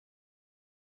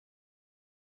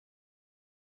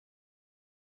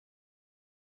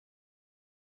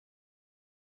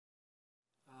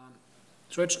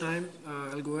So it's time.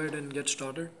 I'll go ahead and get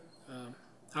started.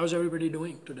 How's everybody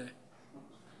doing today?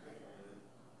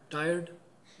 Tired?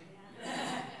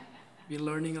 Been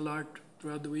learning a lot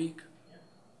throughout the week?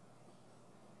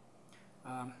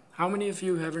 How many of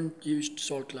you haven't used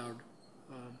SaltCloud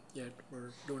yet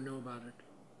or don't know about it?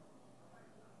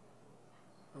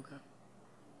 Okay.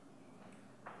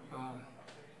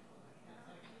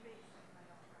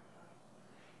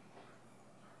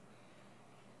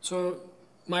 So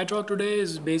my talk today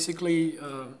is basically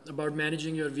about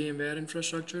managing your VMware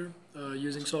infrastructure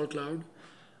using SaltCloud.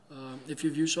 If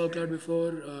you've used SaltCloud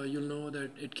before, you'll know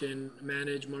that it can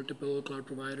manage multiple cloud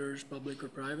providers, public or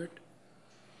private.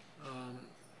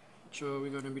 So we're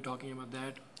going to be talking about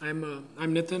that. I'm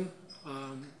Nitin,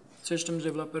 systems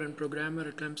developer and programmer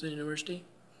at Clemson University.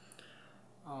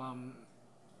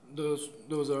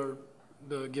 Those are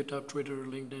the GitHub, Twitter,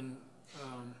 LinkedIn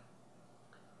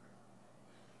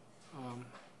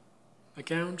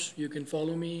accounts. You can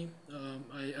follow me.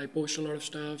 I post a lot of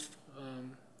stuff,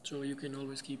 so you can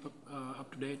always keep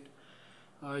up to date.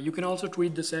 You can also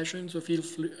tweet the session, so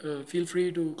feel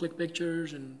free to click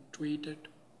pictures and tweet it.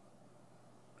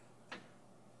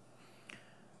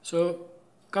 So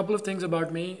a couple of things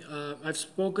about me. I've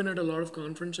spoken at a lot of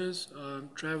conferences,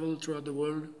 traveled throughout the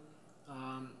world.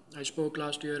 I spoke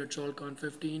last year at SaltCon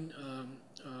 15.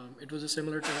 It was a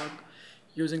similar talk,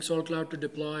 using SaltCloud to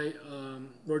deploy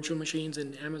virtual machines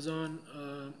in Amazon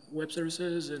Web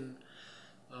Services and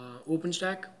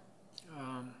OpenStack.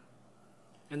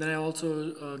 And then I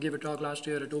also gave a talk last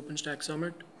year at OpenStack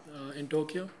Summit in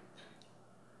Tokyo.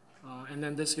 And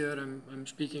then this year I'm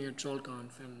speaking at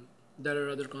SaltConf, and there are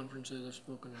other conferences I've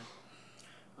spoken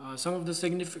at. Some of the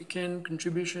significant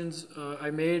contributions I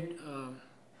made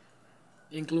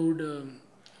include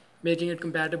making it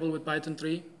compatible with Python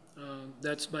 3.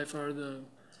 That's by far the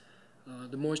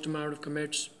most amount of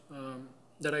commits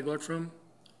that I got from.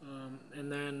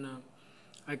 And then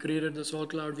I created the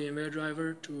SaltCloud VMware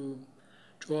driver to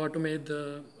automate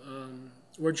the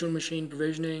virtual machine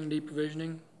provisioning,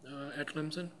 deprovisioning at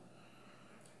Clemson.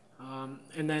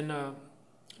 And then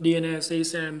DNS,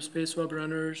 ASAM, spacewalk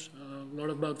runners, a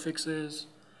lot of bug fixes,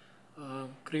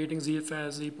 creating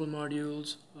ZFS, ZPool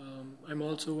modules. I'm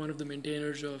also one of the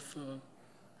maintainers of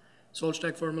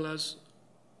SaltStack formulas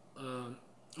on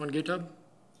GitHub.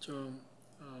 So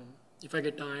if I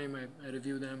get time, I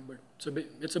review them, but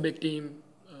it's a big team.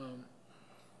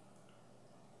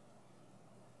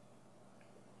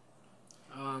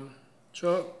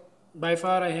 So by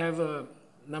far I have a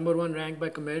 #1 rank by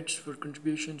commits for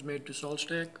contributions made to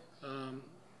SaltStack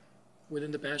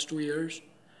within the past 2 years.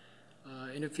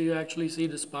 And if you actually see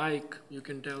the spike, you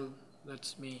can tell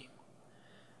that's me.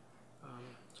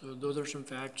 So those are some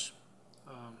facts.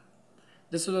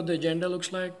 This is what the agenda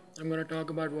looks like. I'm going to talk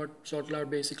about what SaltCloud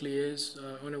basically is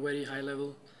on a very high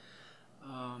level.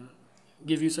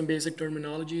 Give you some basic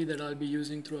terminology that I'll be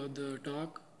using throughout the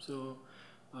talk. So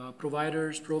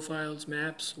providers, profiles,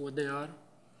 maps, what they are.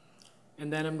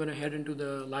 And then I'm going to head into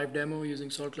the live demo using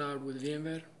SaltCloud with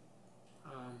VMware.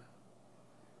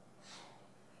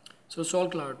 So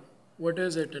SaltCloud, what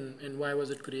is it and why was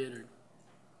it created?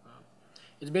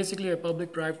 It's basically a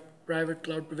public-private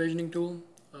cloud provisioning tool.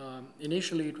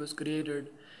 Initially, it was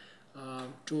created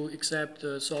to accept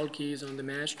the salt keys on the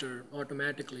master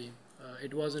automatically.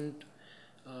 It wasn't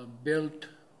built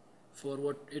for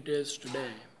what it is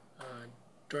today. It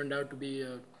turned out to be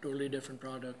a totally different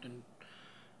product, and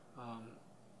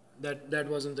that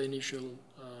wasn't the initial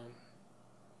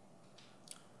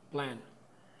plan.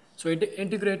 So it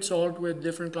integrates Salt with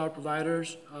different cloud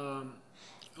providers.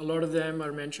 A lot of them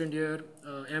are mentioned here: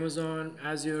 Amazon,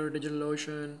 Azure,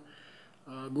 DigitalOcean,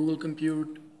 Google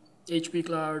Compute, HP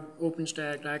Cloud,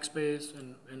 OpenStack, Rackspace,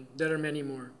 and there are many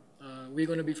more. We're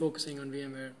going to be focusing on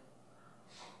VMware.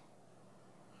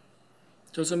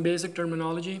 So some basic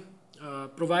terminology.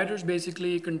 Providers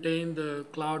basically contain the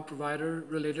cloud provider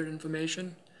related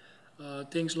information.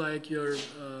 Things like your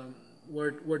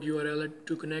what URL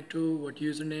to connect to, what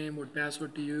username, what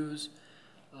password to use,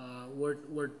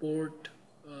 what port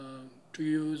to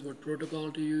use, what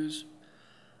protocol to use.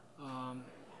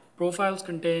 Profiles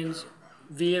contains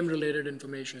VM related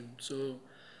information. So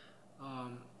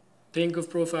think of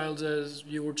profiles as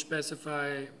you would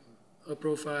specify a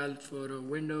profile for a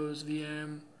Windows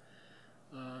VM,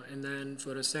 and then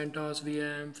for a CentOS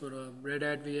VM, for a Red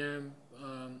Hat VM,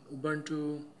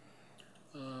 Ubuntu,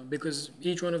 because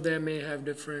each one of them may have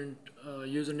different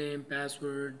username,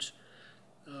 passwords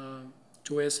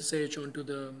to SSH onto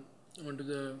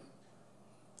the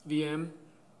VM,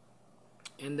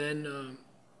 and then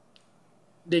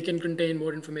they can contain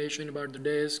more information about the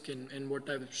disk and what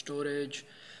type of storage,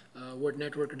 what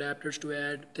network adapters to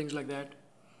add, things like that.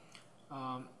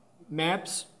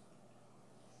 Maps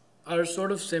are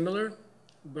sort of similar,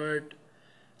 but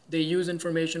they use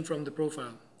information from the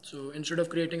profile. So instead of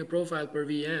creating a profile per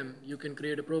VM, you can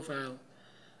create a profile,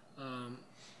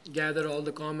 gather all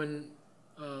the common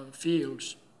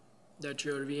fields that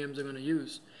your VMs are going to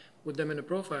use, put them in a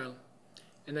profile,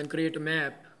 and then create a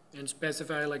map and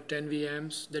specify like 10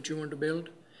 VMs that you want to build,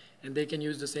 and they can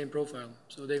use the same profile.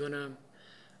 So they're gonna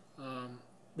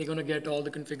get all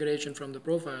the configuration from the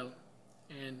profile,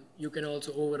 and you can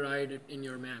also override it in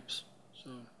your maps. So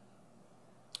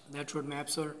that's what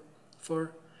maps are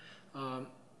for.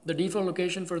 The default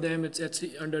location for them, it's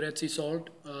under etc salt.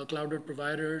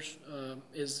 Cloud.providers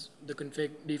is the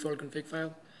default config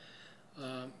file.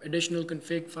 Additional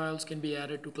config files can be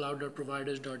added to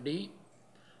cloud.providers.d.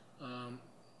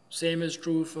 Same is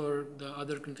true for the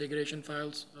other configuration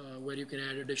files, where you can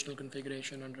add additional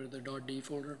configuration under the .d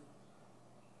folder.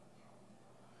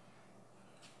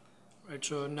 Right,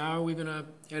 so now we're gonna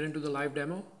head into the live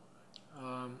demo.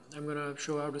 I'm gonna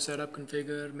show how to set up,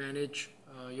 configure, manage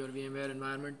your VMware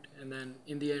environment, and then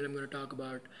in the end I'm gonna talk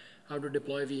about how to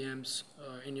deploy VMs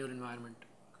in your environment.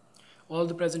 All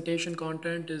the presentation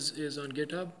content is on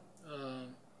GitHub.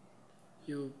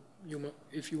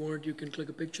 If you want, you can click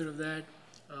a picture of that.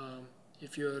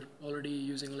 If you're already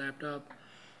using a laptop,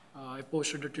 I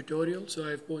posted a tutorial, so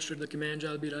I've posted the commands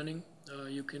I'll be running.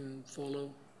 You can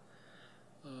follow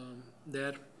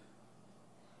there.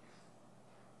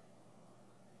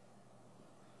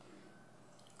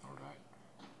 All right.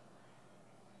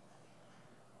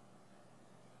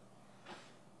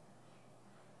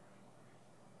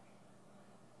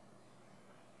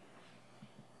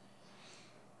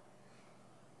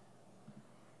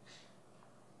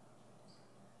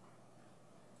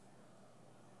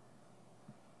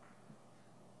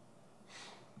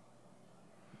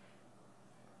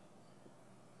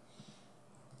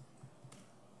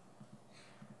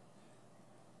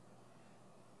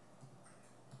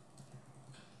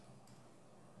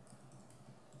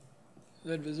 Is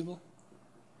that visible?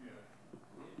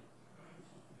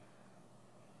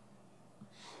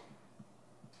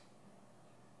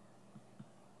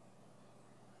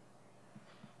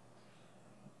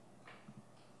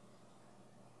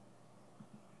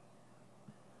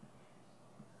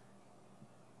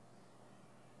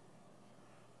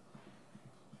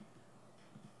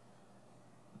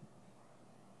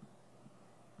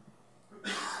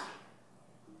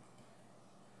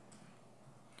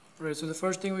 Right, so the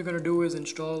first thing we're going to do is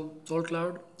install Salt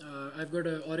Cloud. I've got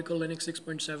an Oracle Linux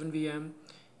 6.7 VM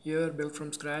here built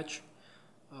from scratch.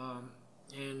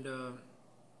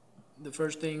 The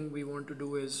first thing we want to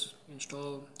do is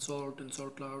install Salt and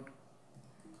Salt Cloud.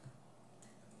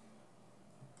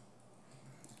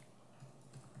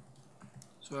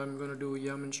 So I'm going to do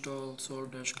yum install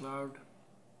salt-cloud.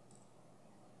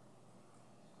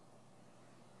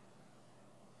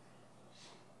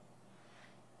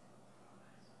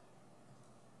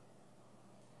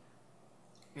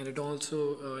 And it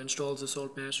also installs the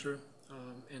Salt Master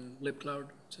and libcloud,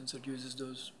 since it uses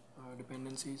those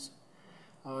dependencies.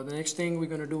 The next thing we're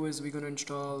going to do is we're going to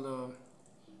install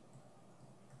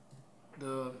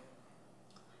the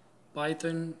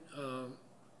Python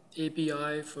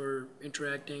API for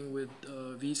interacting with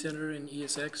vCenter and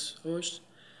ESX hosts.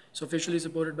 It's officially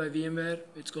supported by VMware.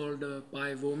 It's called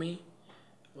PyVomi,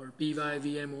 or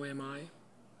PyVMomi.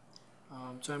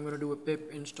 So I'm going to do a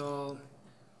pip install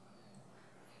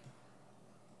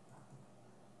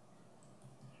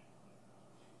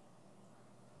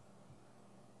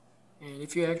and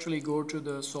if you actually go to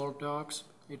the Salt docs,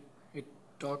 it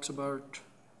talks about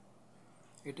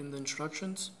it in the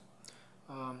instructions.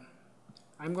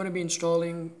 I'm going to be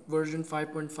installing version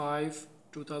 5.5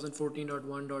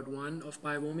 2014.1.1 of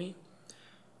PyVomi.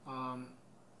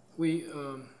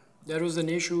 There was an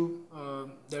issue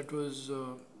that was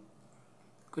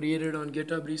created on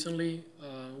GitHub recently,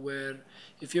 where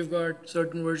if you've got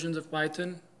certain versions of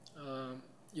Python,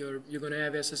 you're going to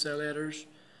have SSL errors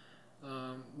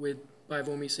with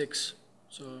PyVomi 6.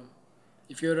 So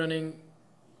if you're running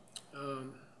a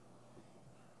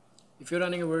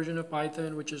version of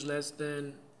Python which is less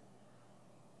than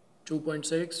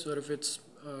 2.6, or if it's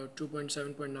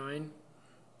 2.7.9,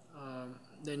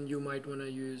 then you might want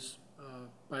to use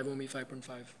PyVomi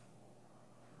 5.5.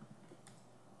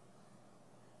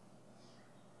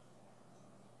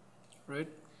 Right?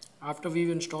 After we've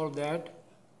installed that,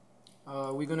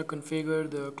 we're going to configure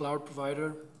the cloud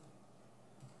provider.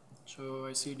 So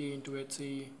I cd into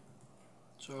etc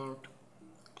salt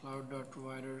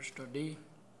cloud.providers.d,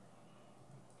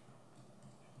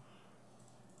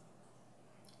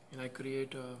 and I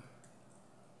create a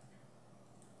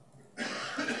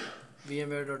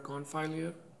vmware.conf file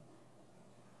here.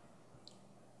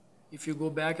 If you go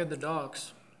back at the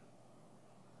docs,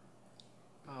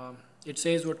 it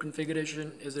says what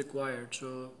configuration is required.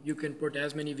 So you can put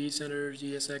as many vCenters,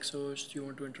 ESX hosts you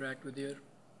want to interact with here.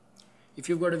 If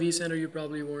you've got a vCenter, you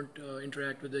probably won't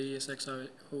interact with the ESXi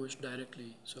host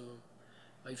directly. So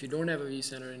if you don't have a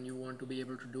vCenter and you want to be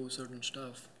able to do certain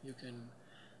stuff, you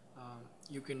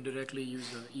can directly use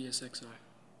the ESXi.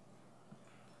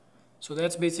 So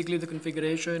that's basically the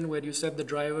configuration where you set the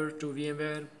driver to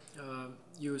VMware,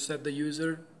 you set the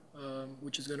user,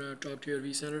 which is going to talk to your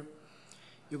vCenter.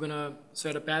 You're going to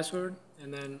set a password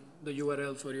and then the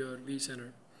URL for your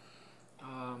vCenter.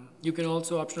 You can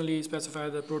also optionally specify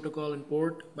the protocol and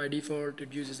port. By default,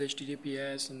 it uses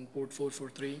HTTPS and port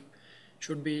 443.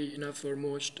 Should be enough for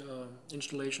most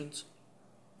installations.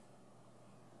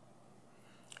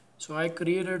 So I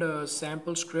created a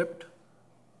sample script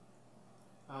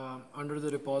under the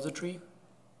repository.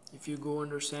 If you go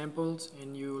under samples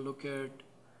and you look at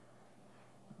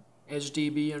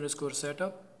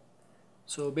hdb_setup,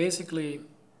 so basically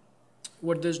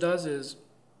what this does is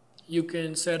you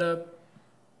can set up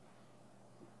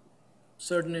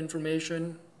certain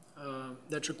information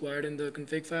that's required in the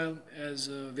config file as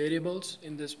variables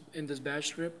in this bash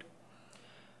script,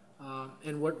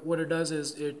 and what it does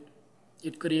is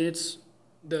it creates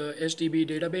the HDB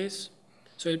database.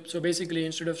 So basically,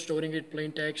 instead of storing it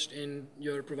plain text in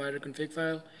your provider config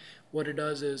file, what it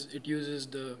does is it uses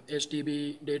the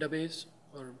HDB database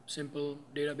or simple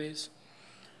database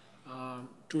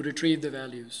to retrieve the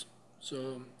values.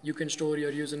 So you can store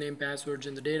your username, passwords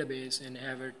in the database and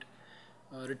have it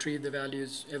retrieve the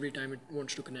values every time it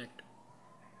wants to connect.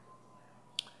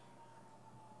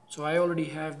 So I already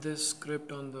have this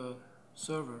script on the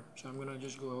server, so I'm going to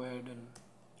just go ahead and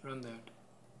run that.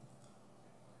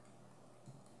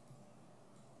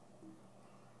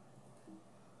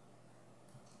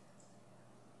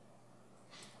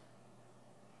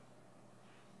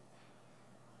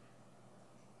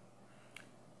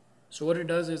 So what it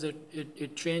does is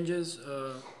it changes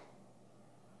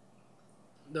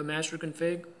the master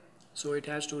config. So it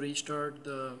has to restart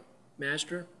the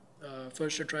master.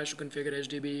 First it tries to configure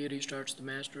HDB, restarts the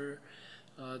master,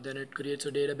 then it creates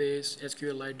a database,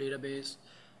 SQLite database,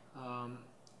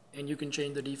 and you can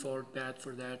change the default path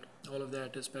for that. All of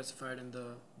that is specified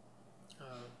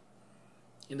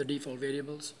in the default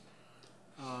variables.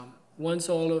 Once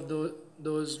all of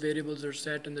those variables are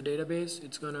set in the database,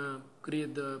 it's going to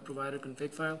create the provider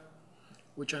config file,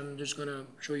 which I'm just going to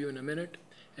show you in a minute.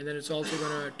 And then it's also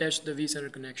going to test the vCenter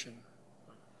connection.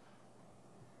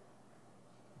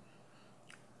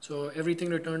 So everything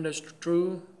returned as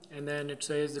true, and then it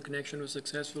says the connection was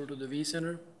successful to the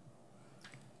vCenter.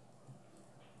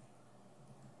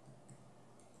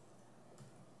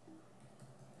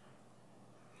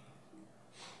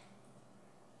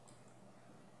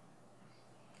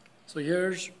 So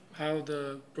here's how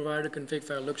the provider config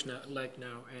file looks like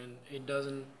now, and it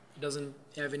doesn't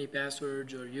have any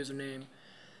passwords or username.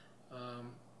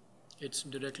 It's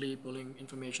directly pulling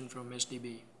information from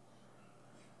HDB.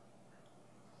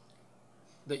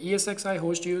 The ESXi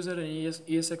host user and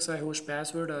ESXi host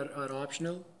password are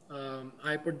optional.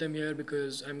 I put them here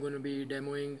because I'm going to be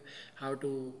demoing how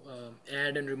to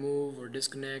add and remove or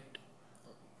disconnect,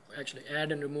 actually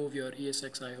add and remove your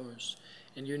ESXi host.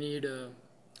 And you need a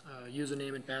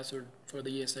username and password for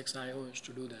the ESXi host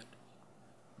to do that.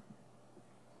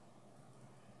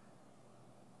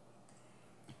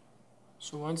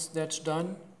 So once that's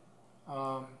done,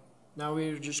 now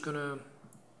we're just going to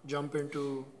jump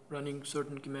into running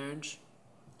certain commands.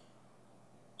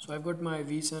 So I've got my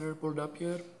vCenter pulled up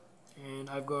here, and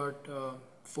I've got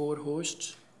 4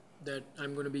 hosts that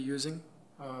I'm going to be using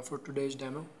for today's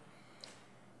demo.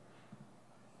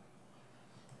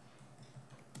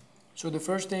 So the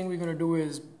first thing we're going to do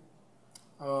is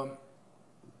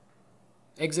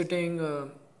exiting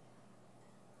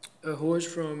a host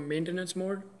from maintenance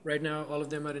mode. Right now all of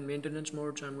them are in maintenance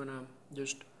mode, so I'm going to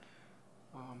just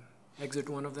exit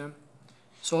one of them.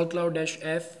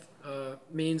 SaltCloud-F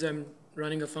means I'm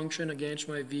running a function against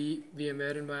my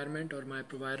VMware environment or my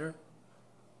provider.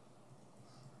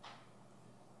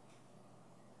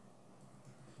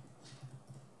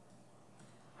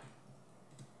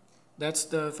 That's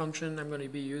the function I'm going to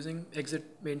be using, exit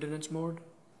maintenance mode.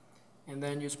 And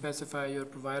then you specify your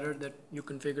provider that you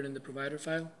configured in the provider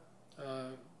file.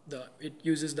 It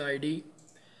uses the ID.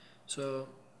 So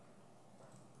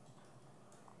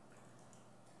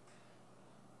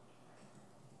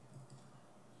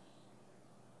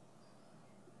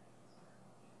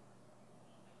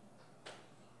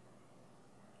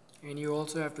and you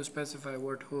also have to specify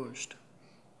what host.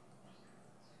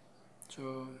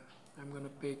 So I'm going to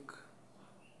pick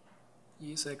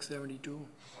ESX72.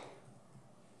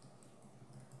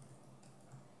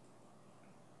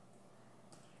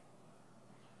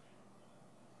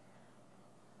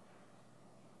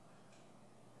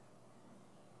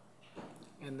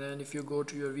 And then if you go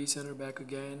to your vCenter back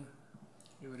again,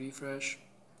 you refresh,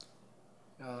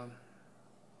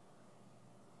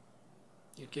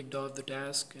 it kicked off the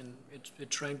task, and it's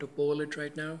trying to poll it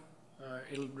right now.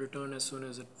 It'll return as soon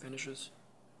as it finishes.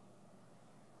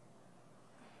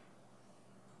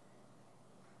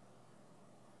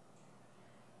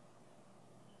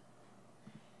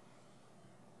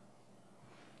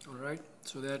 Alright,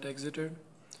 so that exited.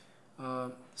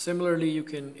 Similarly, you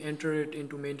can enter it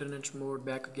into maintenance mode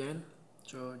back again.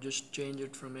 So just change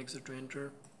it from exit to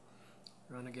enter,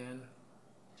 run again.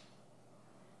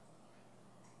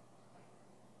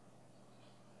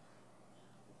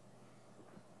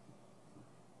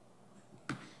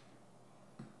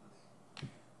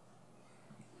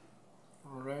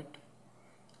 Alright.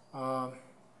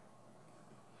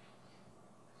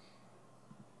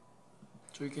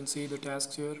 So you can see the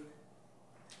tasks here.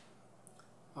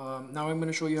 Now I'm going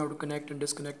to show you how to connect and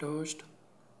disconnect a host.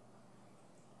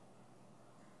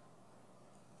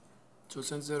 So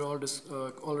since they're all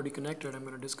already connected, I'm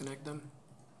going to disconnect them.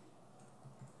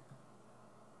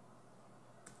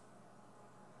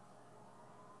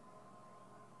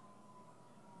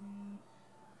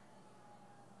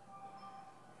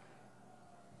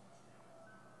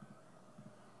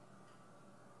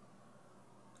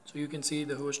 So you can see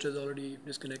the host is already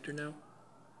disconnected now.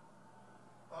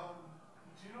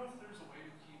 Do you know if there's a way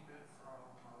to keep it from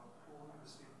pulling to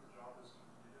see if the job is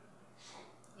completed?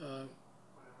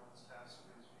 When it runs tasks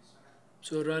against vCenter?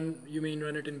 So you mean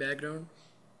run it in background?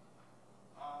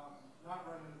 Not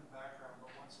run it in the background,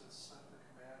 but once it's sent the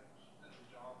command and the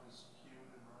job is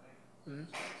queued and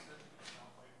running,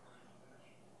 not wait for it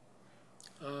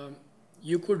to finish.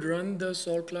 You could run the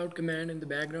SaltCloud command in the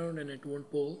background and it won't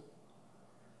pull.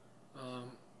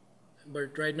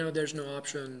 But right now there's no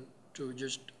option to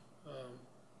just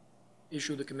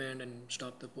issue the command and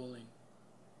stop the polling.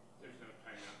 There's no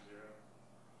timeout 0.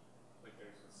 Like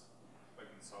there's this, like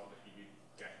in Salt, if you do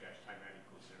 -- timeout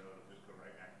equals 0, it'll just go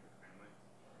right back to the timeline.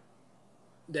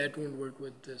 That won't work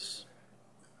with this.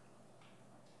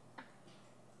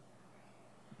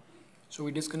 So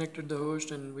we disconnected the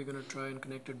host and we're going to try and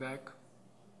connect it back.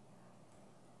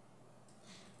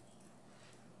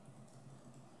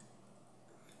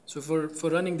 So for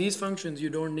running these functions, you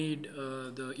don't need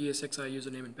the ESXi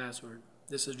username and password.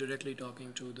 This is directly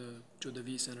talking to the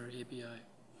vCenter API.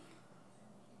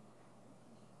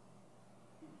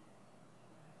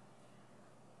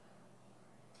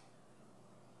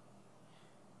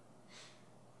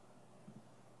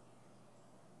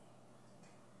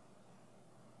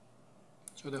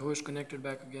 So the host connected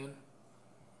back again.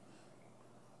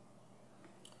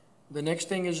 The next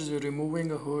thing is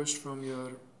removing a host from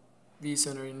your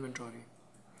vCenter inventory.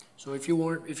 So if you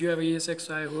have a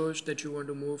ESXi host that you want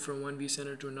to move from one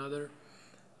vCenter to another,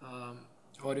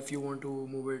 or if you want to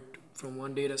move it from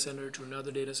one data center to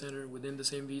another data center within the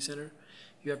same vCenter,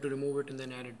 you have to remove it and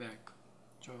then add it back.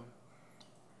 So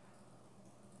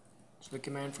the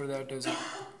command for that is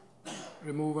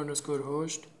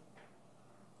remove_host,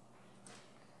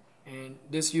 and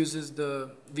this uses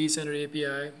the vCenter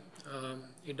API.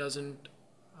 It doesn't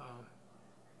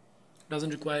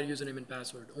require username and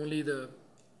password. Only the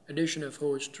addition of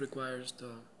host requires the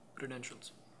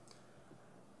credentials.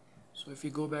 So if you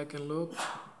go back and look,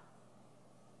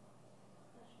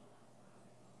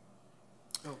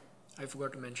 oh, I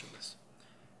forgot to mention this.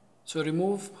 So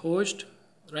remove host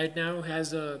right now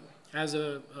has a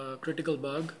critical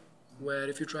bug where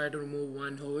if you try to remove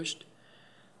one host,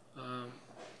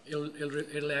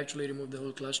 it'll actually remove the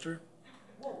whole cluster.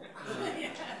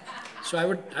 So I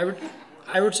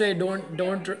would say don't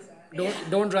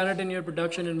run it in your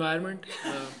production environment.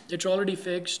 It's already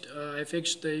fixed. I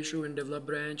fixed the issue in develop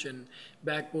branch and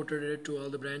backported it to all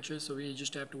the branches. So we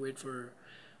just have to wait for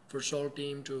Salt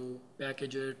team to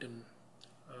package it and.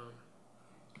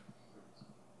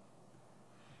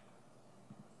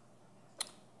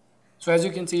 So as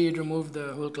you can see, it removed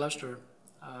the whole cluster.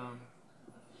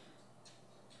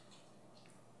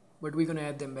 But we're going to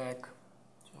add them back.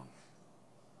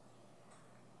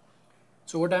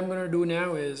 So what I'm going to do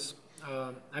now is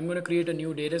I'm going to create a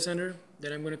new data center,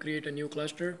 then I'm going to create a new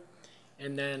cluster,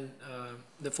 and then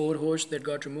the 4 hosts that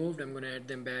got removed, I'm going to add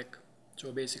them back.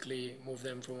 So basically move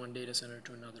them from one data center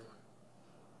to another one.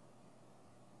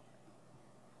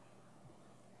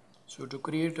 So to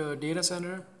create a data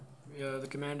center, The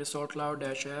command is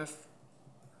saltcloud-f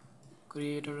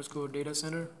create underscore data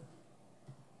center,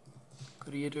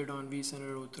 created on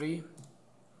vCenter 03,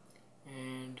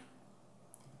 and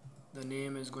the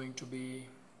name is going to be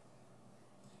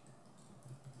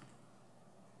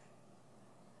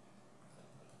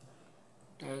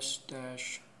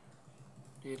test-data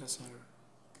center.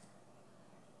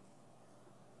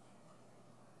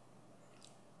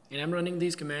 And I'm running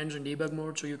these commands in debug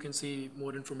mode so you can see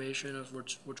more information of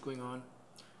what's going on.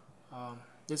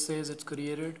 This says it's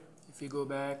created. If you go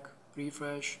back,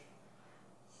 refresh,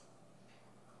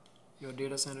 your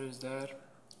data center is there.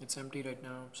 It's empty right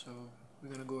now, so we're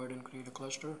going to go ahead and create a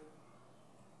cluster.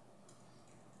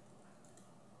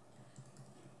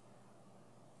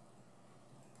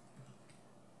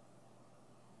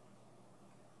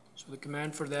 So the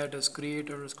command for that is create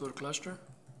underscore cluster,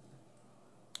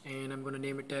 and I'm going to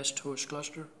name it test host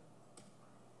cluster.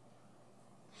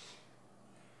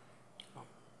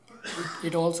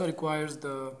 It also requires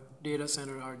the data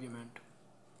center argument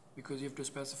because you have to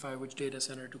specify which data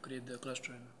center to create the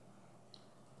cluster in.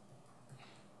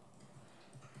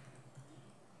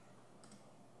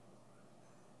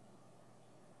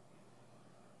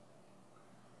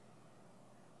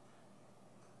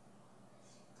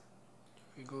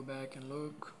 If we go back and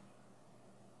look,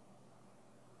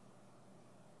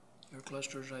 your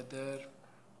cluster is right there,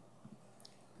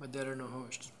 but there are no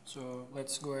hosts. So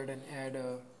let's go ahead and add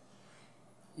a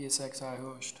ESXi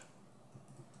host.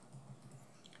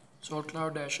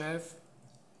 saltcloud-f,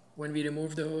 when we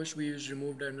remove the host, we use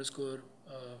removed underscore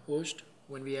host.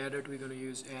 When we add it, we're going to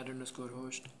use add underscore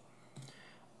host.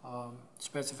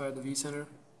 Specify the vCenter,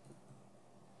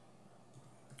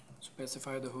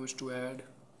 specify the host to add,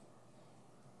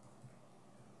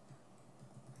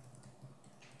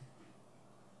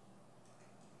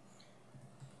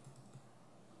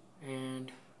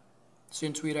 and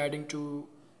since we're adding to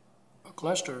a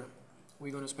cluster,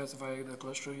 we're going to specify the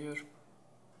cluster here.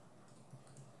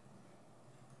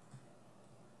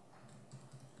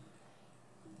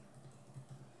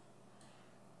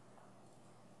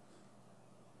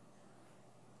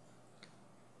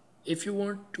 If you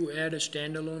want to add a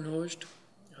standalone host,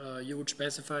 you would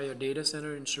specify a data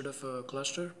center instead of a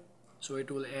cluster, so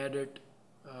it will add it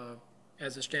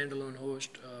as a standalone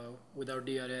host without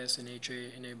DRS and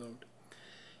HA enabled.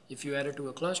 If you add it to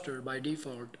a cluster, by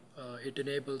default, it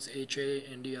enables HA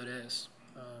and DRS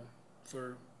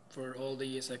for all the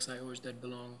ESXi hosts that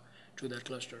belong to that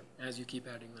cluster as you keep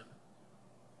adding them.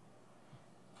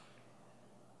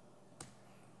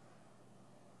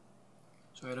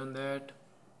 So I run that.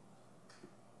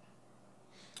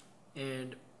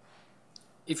 And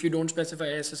if you don't specify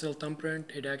SSL thumbprint,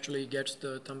 it actually gets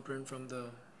the thumbprint from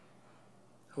the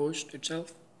host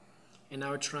itself. And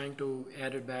now it's trying to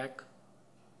add it back.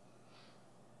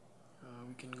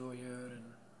 We can go here and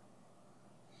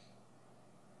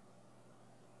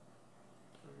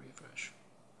refresh.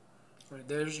 All right,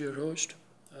 there's your host.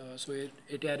 So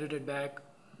it added it back.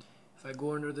 If I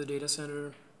go under the data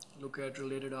center, look at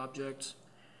related objects,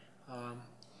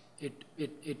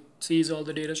 it sees all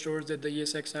the data stores that the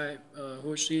ESXi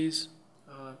host sees.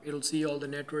 It'll see all the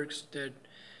networks that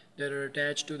are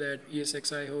attached to that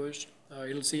ESXi host.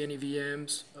 It'll see any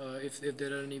VMs, if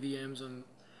there are any VMs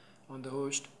on the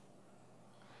host.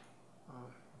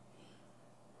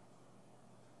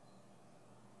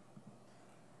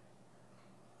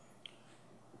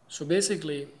 So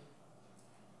basically,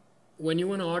 when you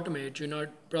want to automate, you're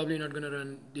probably not going to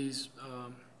run these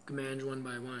commands one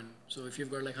by one. So if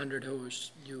you've got like 100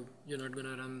 hosts, you're not going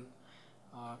to run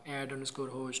add underscore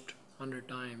host 100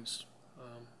 times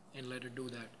and let it do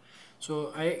that.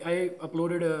 So I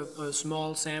uploaded a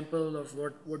small sample of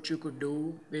what you could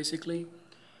do basically.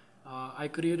 I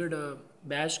created a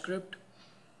bash script.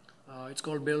 It's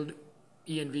called build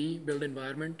env, build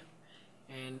environment.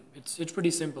 And it's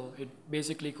pretty simple. It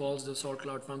basically calls the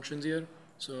SaltCloud functions here.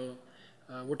 So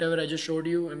whatever I just showed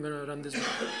you, I'm going to run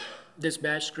this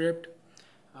bash script,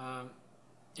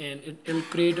 and it'll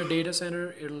create a data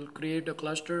center, it'll create a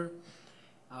cluster,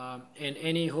 and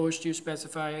any host you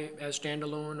specify as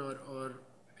standalone or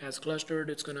as clustered,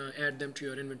 it's going to add them to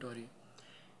your inventory.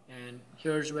 And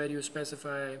here's where you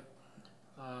specify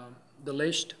the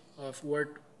list of what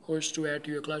hosts to add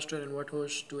to your cluster and what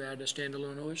hosts to add as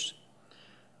standalone hosts.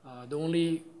 The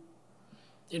only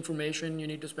information you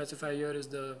need to specify here is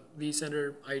the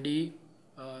vCenter ID,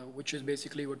 which is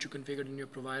basically what you configured in your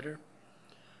provider,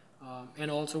 and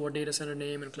also what data center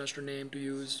name and cluster name to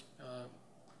use.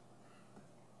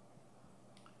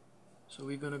 So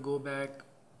we're going to go back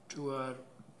to our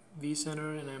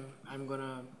vCenter, and I'm going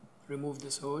to remove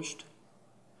this host.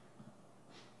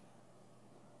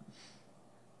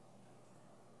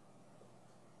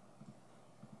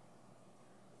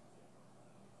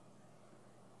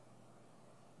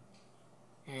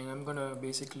 I'm gonna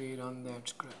basically run that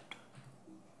script.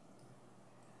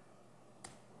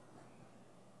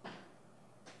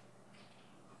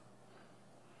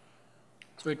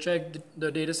 So it checked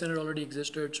the data center already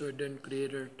existed, so it didn't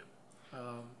create it.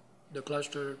 The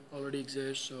cluster already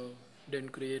exists, so it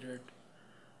didn't create it.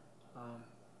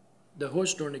 The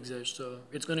hosts don't exist, so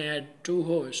it's going to add two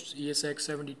hosts, ESX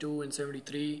 72 and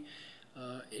 73,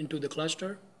 into the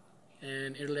cluster,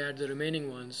 and it'll add the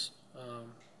remaining ones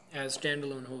as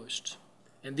standalone hosts.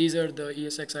 And these are the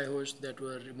ESXi hosts that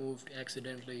were removed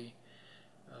accidentally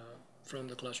from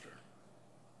the cluster,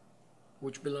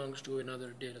 which belongs to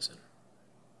another data center.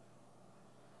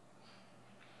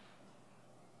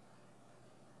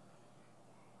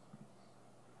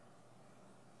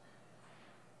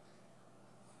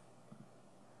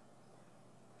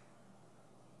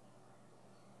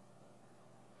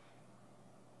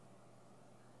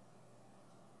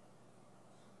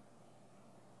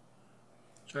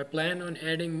 So I plan on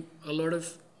adding a lot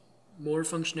of more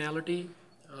functionality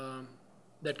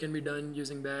that can be done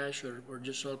using bash or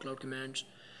just all cloud commands.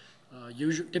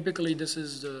 Typically, this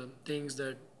is the things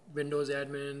that Windows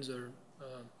admins or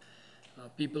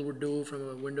people would do from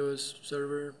a Windows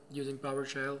server using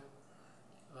PowerShell.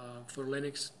 For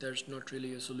Linux, there's not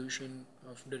really a solution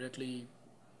of directly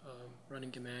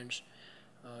running commands.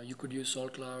 You could use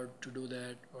SaltCloud to do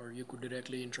that, or you could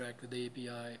directly interact with the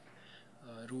API.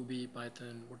 Ruby,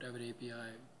 Python, whatever API,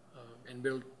 and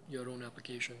build your own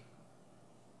application.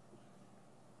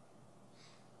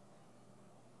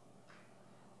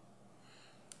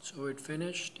 So it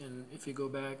finished, and if we go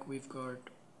back, we've got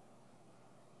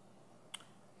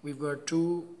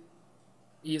two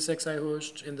ESXi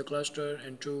hosts in the cluster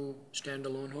and two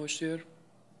standalone hosts here.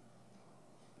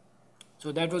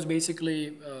 So that was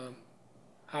basically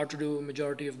how to do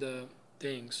majority of the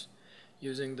things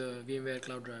using the VMware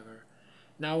Cloud Driver.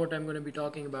 Now what I'm going to be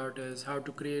talking about is how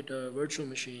to create a virtual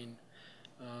machine.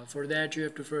 For that, you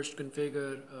have to first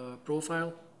configure a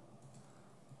profile.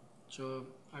 So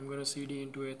I'm going to cd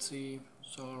into etc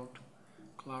salt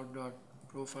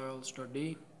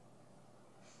cloud.profiles.d.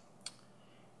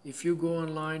 If you go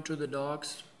online to the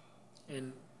docs,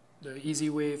 and the easy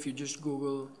way, if you just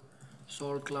Google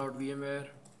Salt Cloud VMware,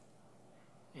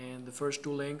 and the first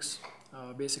two links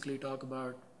basically talk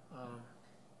about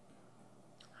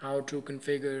how to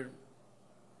configure.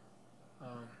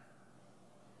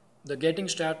 The getting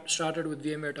started with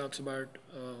VMware talks about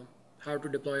how to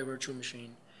deploy a virtual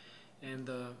machine, and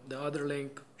the other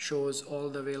link shows all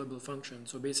the available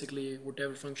functions. So basically,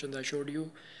 whatever functions I showed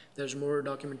you, there's more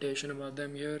documentation about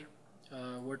them here,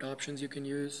 what options you can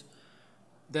use.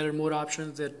 There are more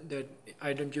options that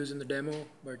I didn't use in the demo,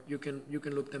 but you can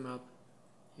look them up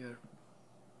here.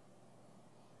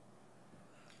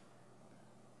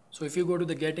 So if you go to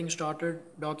the Getting Started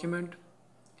document,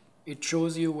 it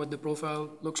shows you what the profile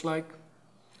looks like.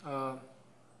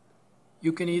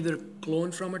 You can either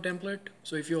clone from a template.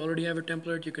 So if you already have a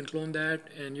template, you can clone that,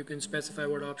 and you can specify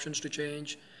what options to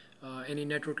change, any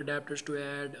network adapters to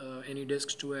add, any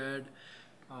disks to add,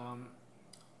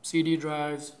 CD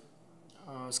drives,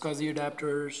 SCSI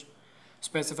adapters,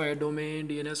 specify a domain,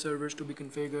 DNS servers to be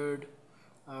configured,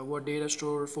 what data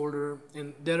store folder,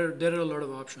 and there are a lot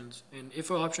of options. And if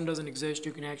an option doesn't exist,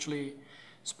 you can actually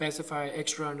specify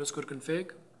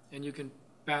extra_config, and you can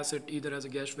pass it either as a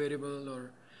guest variable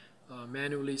or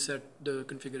manually set the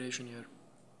configuration here.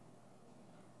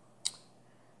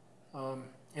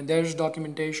 And there's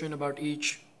documentation about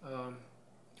each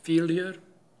field here.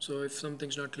 So if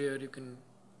something's not clear, you can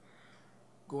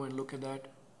go and look at that.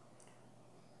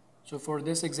 So for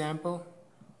this example,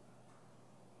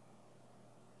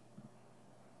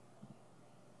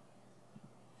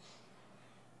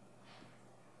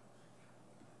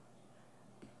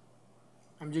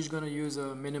 I'm just going to use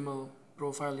a minimal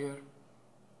profile here.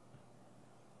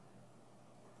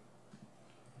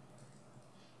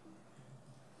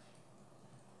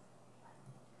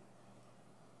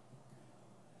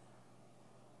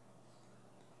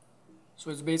 So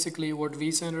it's basically what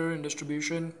vCenter and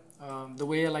distribution. The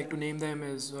way I like to name them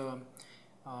is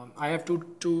I have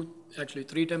actually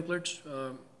three templates.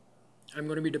 I'm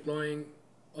going to be deploying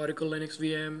Oracle Linux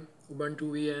VM, Ubuntu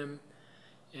VM,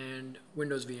 and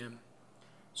Windows VM.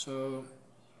 So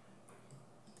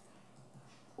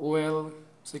OL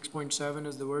 6.7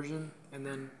 is the version, and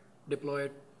then deploy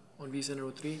it on vCenter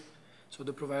 03. So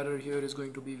the provider here is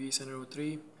going to be vCenter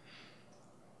 03.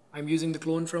 I'm using the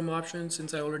clone from option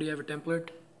since I already have a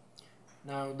template.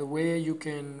 Now the way you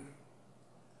can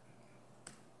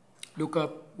look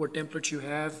up what templates you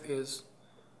have is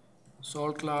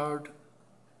saltcloud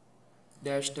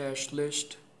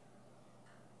 --list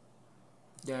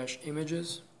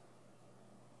 -images.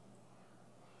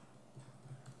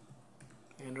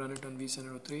 and run it on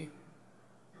vCenter 03.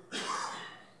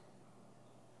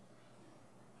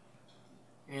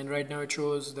 And right now it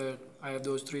shows that I have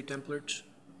those 3 templates.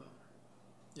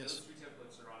 Yes. Those 3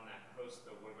 templates are on that host,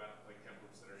 though. What about like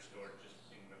templates that are stored just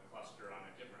in the cluster on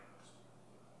a different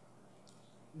host?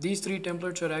 These 3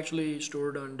 templates are actually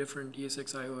stored on different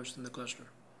ESXi hosts in the cluster.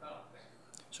 Oh, okay.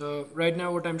 So right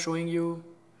now what I'm showing you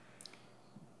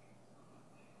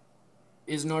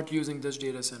is not using this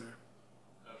data center.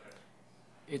 Okay.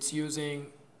 It's using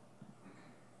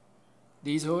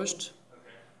these hosts,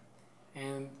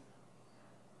 Okay.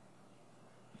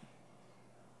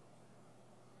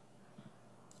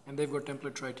 and they've got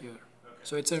templates right here. Okay.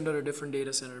 So it's under a different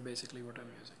data center, basically what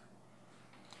I'm using.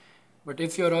 But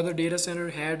if your other data center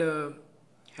had a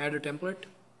template,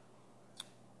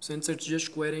 since it's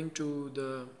just querying to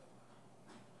the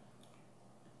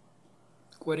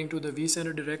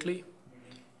vCenter directly,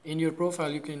 in your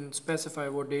profile you can specify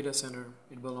what data center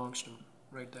it belongs to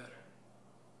right there.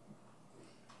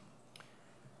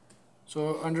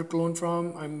 So under clone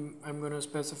from, I'm going to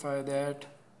specify that.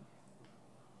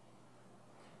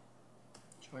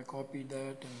 So I copied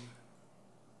that and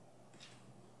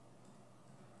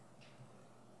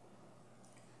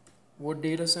what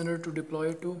data center to deploy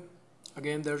it to.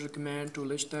 Again, there's a command to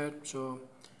list that. So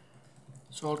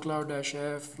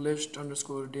saltcloud-f list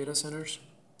underscore data centers,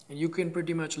 and you can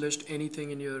pretty much list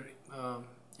anything in your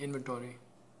inventory.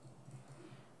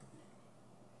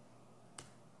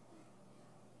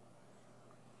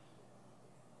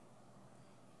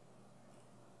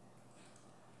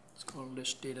 It's called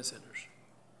list data centers.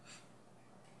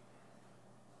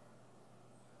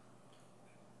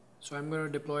 So I'm going to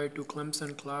deploy it to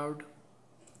Clemson Cloud,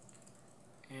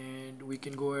 and we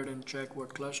can go ahead and check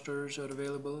what clusters are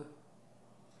available.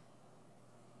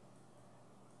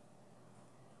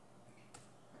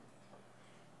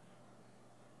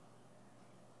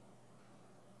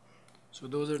 So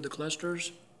those are the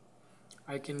clusters.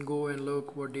 I can go and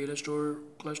look what data store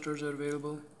clusters are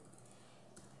available.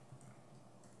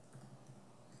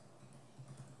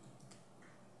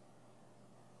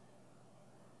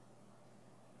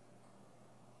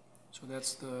 So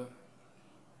that's the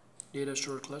data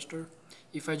store cluster.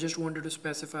 If I just wanted to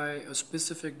specify a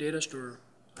specific data store,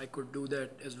 I could do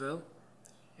that as well,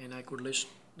 and I could list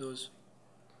those.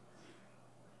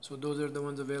 So those are the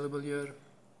ones available here.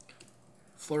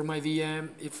 For my VM,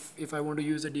 if I want to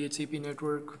use a DHCP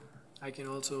network, I can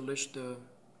also list the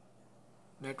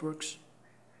networks.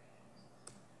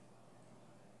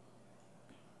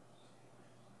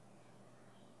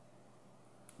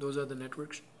 Those are the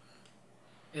networks.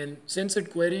 And since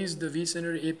it queries the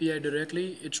vCenter API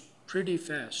directly, it's pretty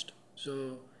fast.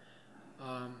 So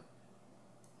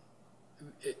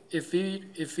if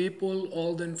we pull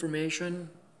all the information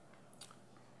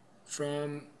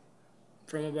from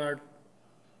about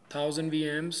 1,000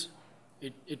 VMs,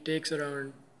 it takes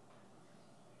around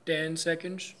 10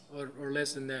 seconds or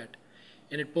less than that,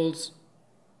 and it pulls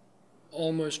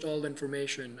almost all the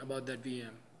information about that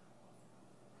VM.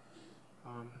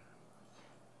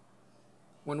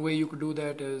 One way you could do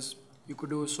that is you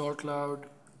could do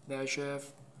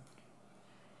saltcloud-f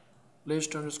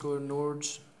list underscore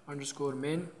nodes underscore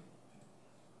min.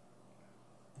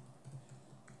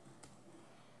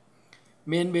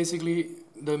 Min, basically,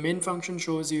 the min function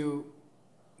shows you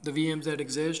the VMs that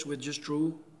exist with just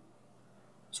true,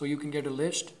 so you can get a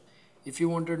list. If you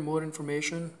wanted more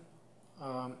information,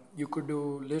 you could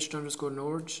do list underscore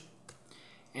nodes,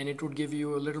 and it would give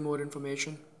you a little more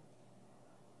information.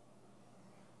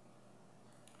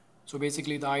 So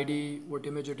basically the ID, what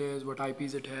image it is, what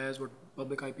IPs it has, what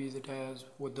public IPs it has,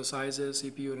 what the size is,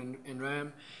 CPU and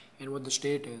RAM, and what the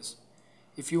state is.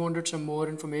 If you wanted some more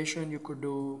information, you could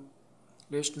do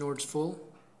list nodes full.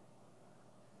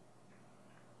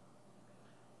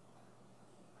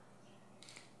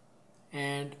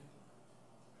 And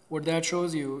what that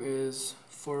shows you is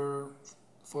for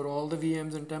all the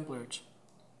VMs and templates.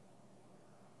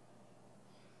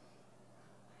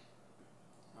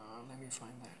 Let me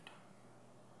find that.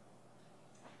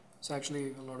 It's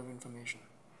actually a lot of information.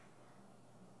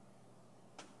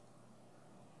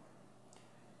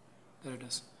 There it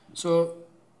is. So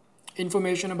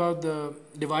information about the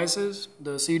devices,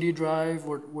 the CD drive,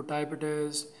 what type it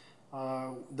is,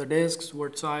 the disks,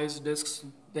 what size disks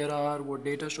there are, what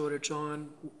data store it's on,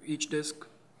 each disk.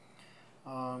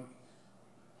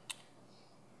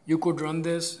 You could run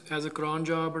this as a cron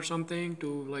job or something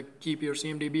to like keep your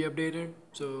CMDB updated.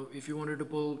 So if you wanted to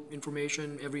pull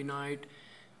information every night,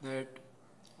 that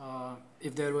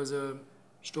if there was a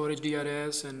storage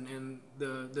DRS and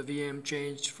the VM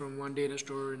changed from one data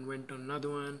store and went to another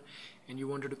one, and you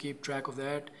wanted to keep track of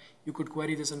that, you could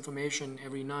query this information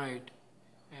every night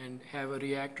and have a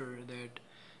reactor that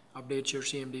updates your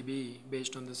CMDB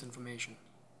based on this information.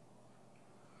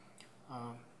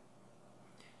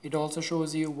 It also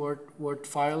shows you what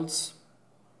files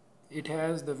it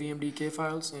has, the VMDK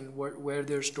files, and where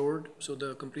they're stored, so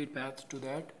the complete path to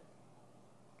that.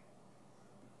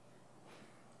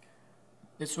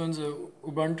 This one's a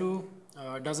Ubuntu,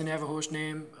 doesn't have a host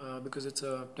name because it's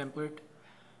a template.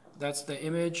 That's the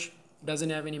image, doesn't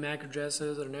have any MAC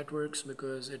addresses or networks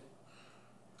because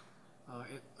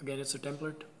again, it's a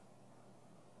template.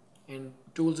 And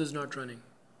tools is not running.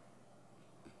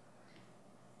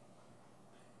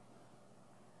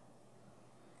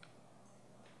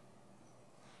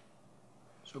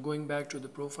 So going back to the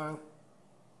profile,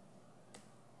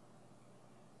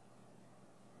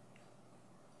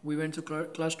 we went to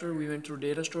cluster, we went through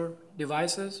data store,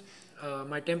 devices.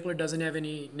 My template doesn't have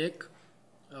any NIC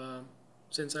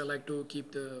since I like to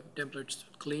keep the templates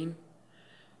clean.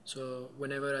 So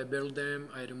whenever I build them,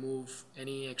 I remove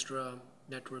any extra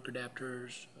network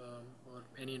adapters or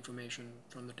any information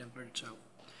from the template itself.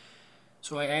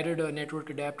 So I added a network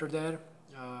adapter there,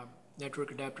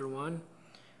 network adapter 1.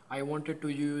 I wanted to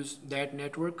use that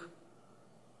network,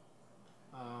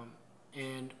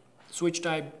 and switch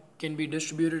type can be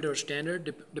distributed or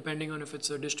standard depending on if it's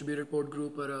a distributed port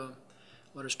group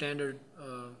or a standard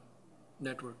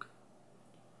network.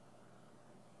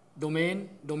 Domain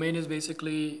is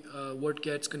basically what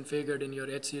gets configured in your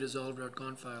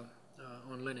etcresolve.conf file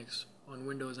on Linux. On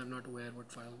Windows, I'm not aware what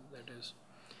file that is.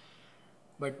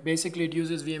 But basically it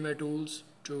uses VMware tools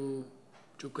to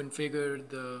configure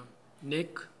the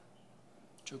NIC,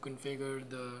 to configure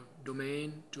the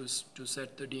domain, to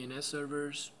set the DNS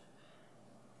servers.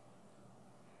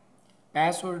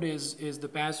 Password is the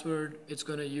password it's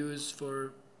going to use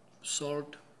for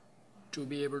Salt to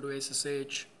be able to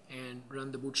SSH and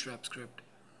run the bootstrap script.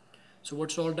 So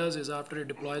what Salt does is after it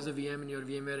deploys the VM in your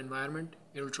VMware environment,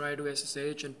 it will try to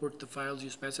SSH and put the files you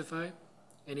specify,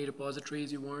 any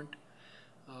repositories you want,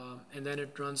 and then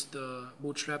it runs the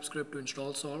bootstrap script to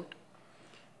install Salt.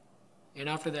 And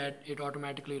after that, it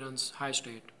automatically runs high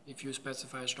state if you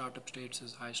specify startup states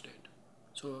as high state.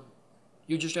 So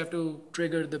you just have to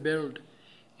trigger the build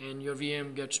and your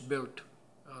VM gets built.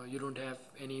 You don't have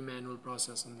any manual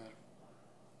process in there.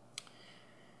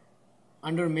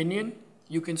 Under minion,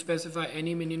 you can specify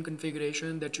any minion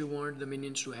configuration that you want the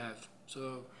minions to have.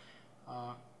 So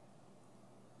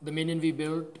the minion we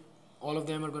built, all of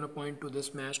them are going to point to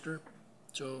this master.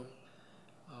 So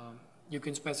you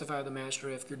can specify the master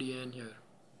FQDN here.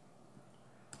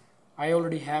 I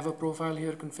already have a profile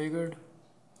here configured,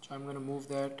 so I'm going to move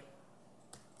that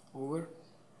over.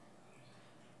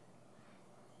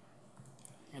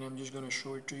 And I'm just going to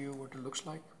show it to you what it looks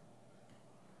like.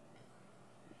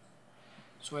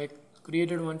 So I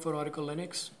created one for Oracle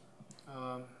Linux.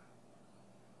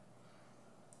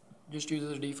 Just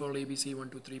uses the default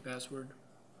ABC123 password.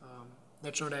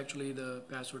 That's not actually the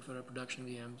password for our production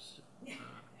VMs.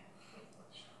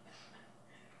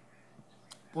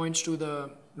 Points to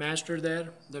the master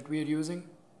there that we are using.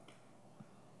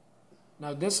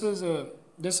 Now this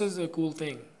is a cool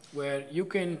thing where you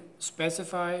can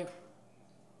specify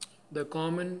the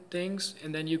common things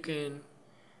and then you can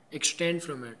extend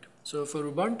from it. So for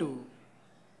Ubuntu,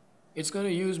 it's going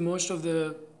to use most of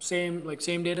the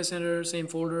same data center, same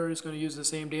folder. It's going to use the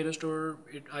same data store.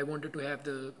 I wanted to have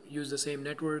use the same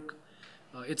network.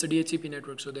 It's a DHCP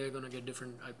network, so they're going to get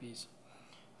different IPs.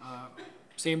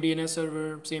 Same DNS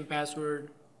server, same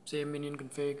password, same minion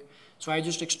config. So I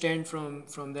just extend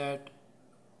from that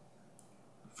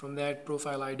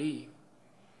profile ID.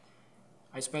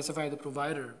 I specify the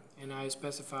provider and I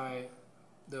specify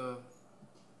the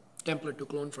template to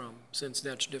clone from, since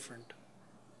that's different.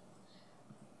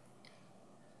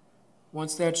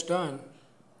 Once that's done,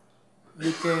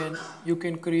 you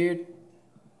can create,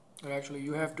 or actually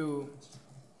you have to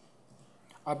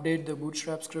update the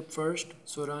bootstrap script first.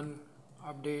 So run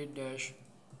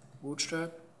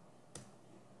update-bootstrap.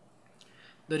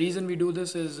 The reason we do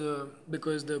this is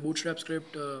because the bootstrap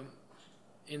script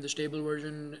in the stable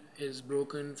version is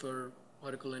broken for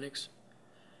Oracle Linux.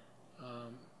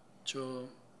 So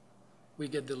we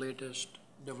get the latest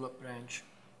develop branch.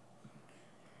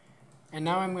 And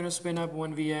now I'm going to spin up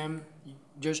one VM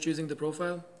just using the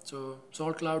profile. So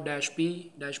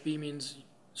saltcloud-p, -p means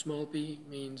small p,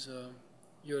 means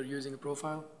you're using a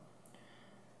profile.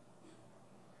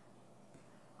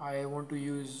 I want to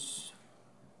use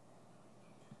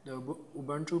the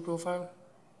Ubuntu profile.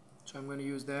 So I'm going to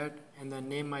use that and then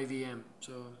name my VM.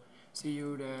 So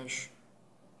cu dash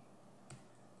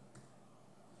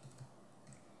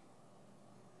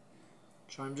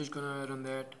so I'm just going to run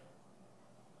that.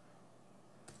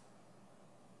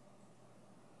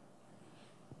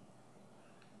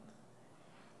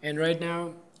 And right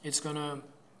now it's going to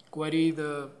query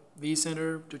the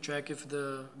vCenter to check if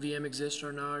the VM exists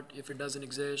or not. If it doesn't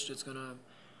exist, it's going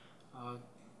to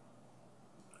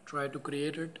try to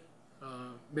create it.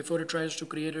 Before it tries to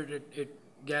create it, it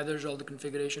gathers all the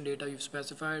configuration data you've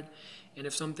specified. And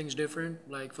if something's different,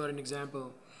 like for an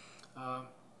example, let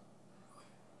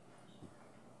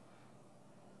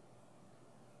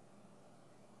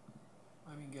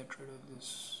me get rid of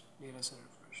this data center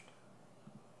first.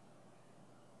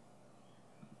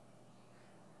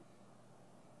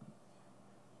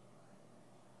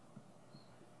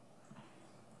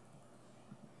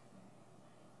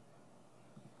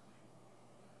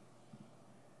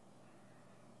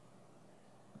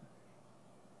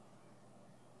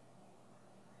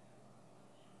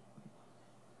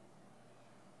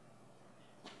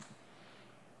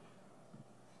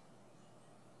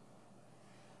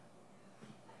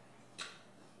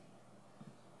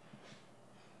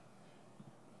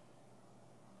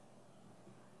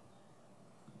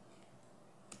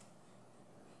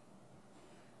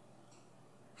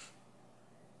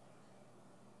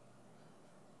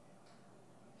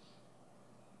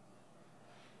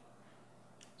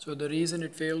 So the reason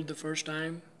it failed the first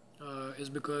time is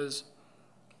because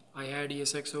I had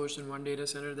ESX hosts in one data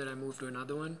center that I moved to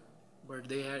another one, but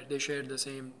they shared the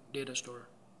same data store.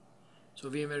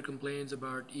 So VMware complains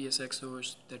about ESX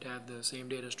hosts that have the same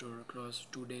data store across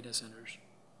two data centers.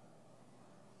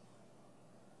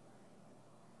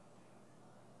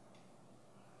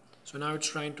 So now it's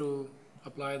trying to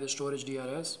apply the storage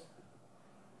DRS.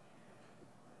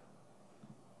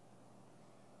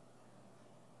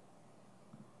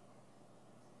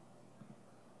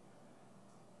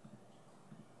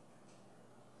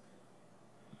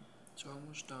 It's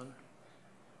almost done.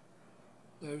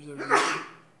 There's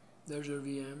our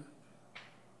VM,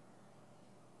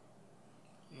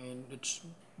 and it's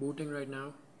booting right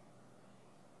now.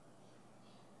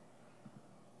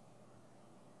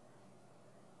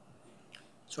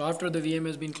 So after the VM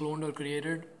has been cloned or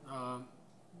created,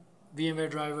 VMware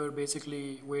driver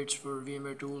basically waits for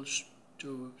VMware tools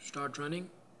to start running.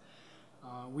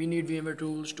 We need VMware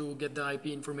tools to get the IP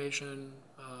information,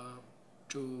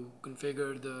 to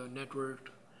configure the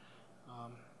network,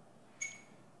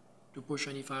 to push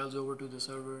any files over to the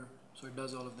server, so it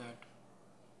does all of that.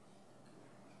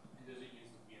 And does it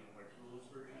use the VMware tools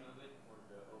version of it or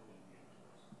the open VM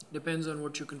tools? Depends on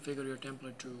what you configure your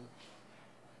template to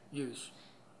use.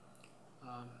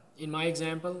 In my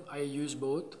example, I use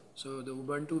both. So the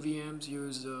Ubuntu VMs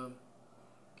use the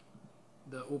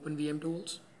open VM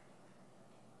tools.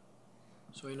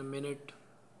 So in a minute,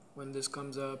 when this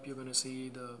comes up, you're going to see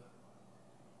the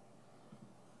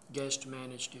guest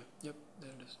managed here. Yep, there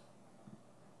it is.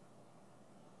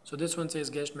 So this one says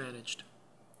guest managed,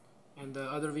 and the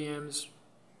other VMs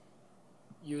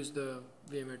use the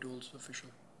VMware tools official.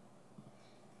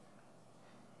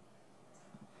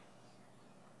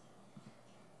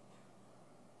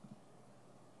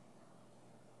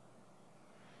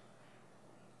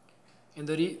 And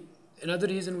another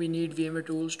reason we need VMware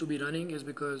tools to be running is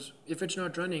because if it's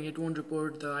not running, it won't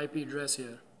report the IP address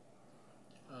here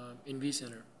in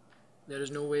vCenter. There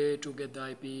is no way to get the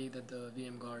IP that the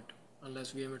VM got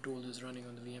unless VMware tools is running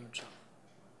on the VM itself.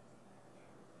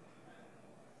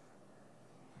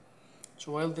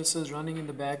 So while this is running in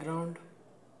the background,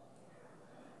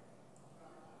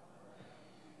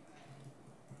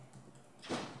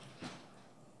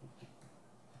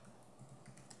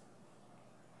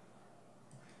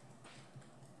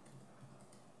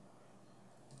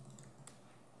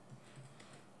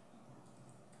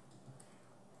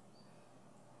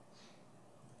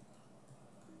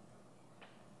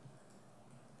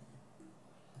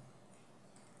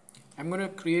 I'm going to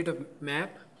create a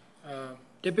map.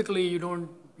 Typically, you don't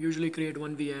usually create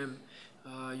one VM.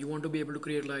 You want to be able to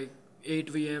create like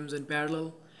 8 VMs in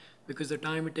parallel, because the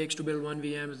time it takes to build one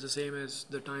VM is the same as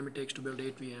the time it takes to build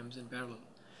 8 VMs in parallel.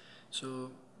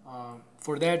 So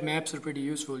for that, maps are pretty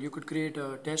useful. You could create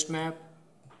a test map.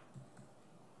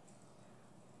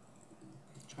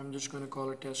 So I'm just going to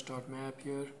call it test.map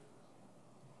here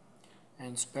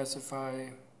and specify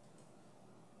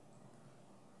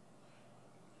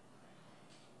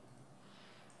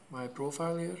my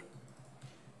profile here.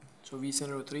 So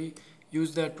vCenter 03,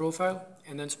 use that profile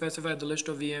and then specify the list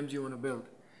of VMs you want to build.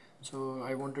 So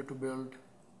I wanted to build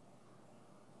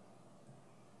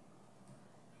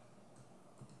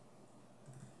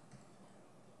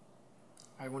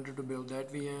I wanted to build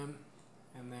that VM,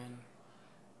 and then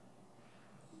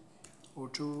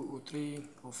O2, O3,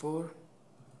 O4.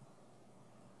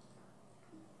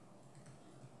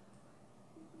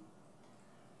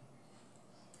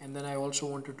 And then I also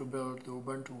wanted to build the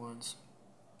Ubuntu ones.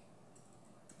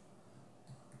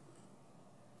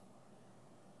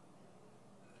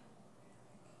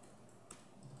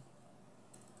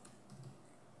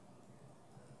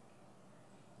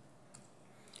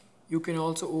 You can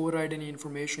also override any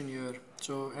information here.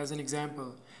 So as an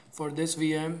example, for this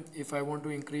VM, if I want to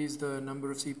increase the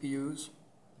number of CPUs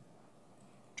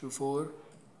to 4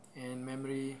 and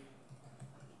memory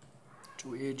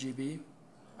to 8 GB,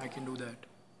 I can do that.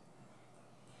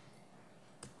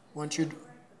 Once you do,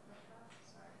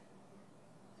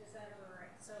 Does that override?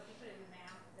 So if you put it in the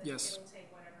map, then yes, it'll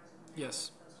take whatever's in the map. yes, As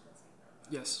opposed to what's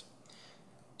in the yes.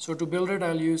 So to build it,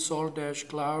 I'll use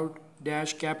salt-cloud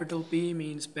capital P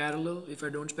means parallel. If I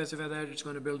don't specify that, it's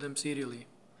going to build them serially.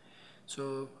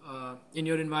 So in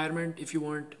your environment, if you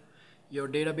want your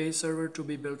database server to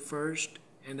be built first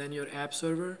and then your app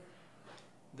server,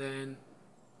 then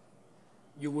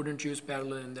you wouldn't use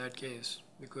parallel in that case,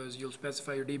 because you'll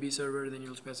specify your DB server, then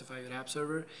you'll specify your app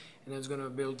server, and then it's going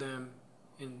to build them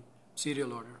in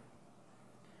serial order.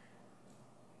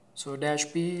 So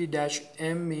 -p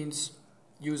 -m means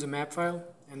use a map file,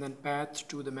 and then path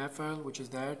to the map file, which is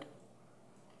that.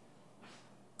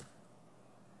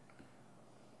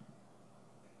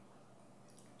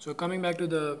 So coming back to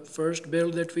the first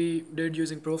build that we did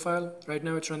using Profile, right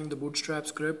now it's running the bootstrap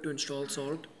script to install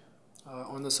Salt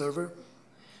on the server.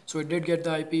 So it did get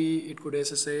the IP, it could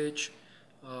SSH.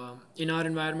 In our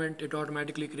environment, it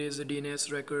automatically creates the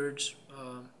DNS records.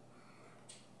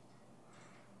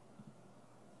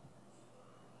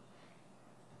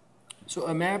 So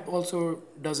a map also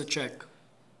does a check.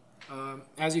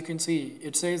 As you can see,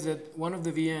 it says that one of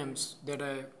the VMs that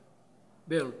I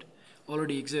built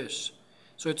already exists.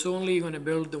 So it's only going to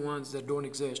build the ones that don't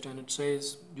exist, and it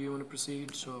says, do you want to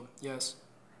proceed? So yes.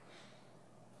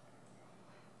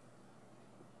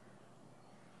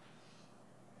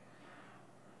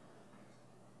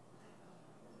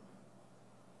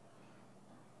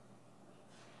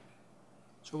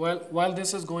 So while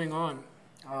this is going on,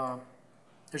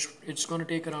 it's going to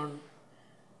take around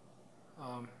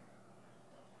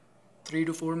 3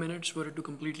 to 4 minutes for it to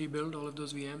completely build all of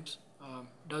those VMs.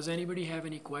 Does anybody have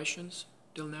any questions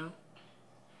till now?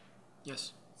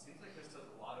 Yes. Seems like this does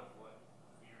a lot of what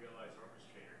vRealize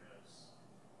Orchestrator does,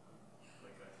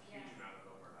 like a huge amount of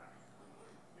overlap.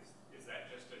 Is that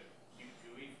just a cute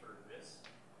GUI for this?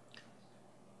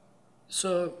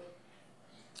 So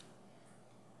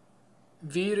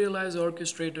vRealize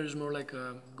Orchestrator is more like a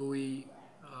GUI,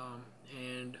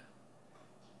 and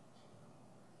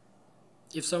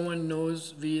if someone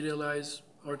knows vRealize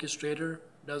Orchestrator,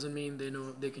 doesn't mean they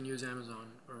know they can use Amazon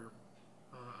or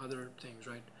other things,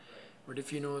 right? But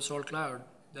if you know Salt Cloud,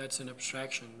 that's an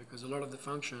abstraction, because a lot of the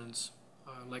functions,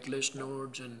 like list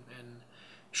nodes and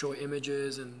show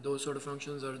images and those sort of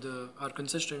functions are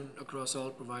consistent across all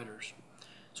providers.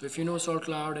 So if you know Salt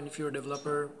Cloud, and if you're a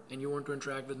developer and you want to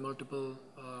interact with multiple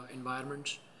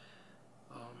environments,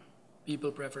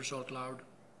 people prefer Salt Cloud.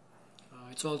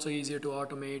 It's also easier to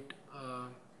automate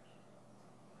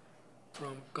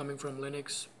coming from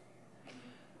Linux.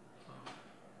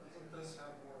 Doesn't this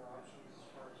have more options as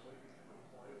far as what you can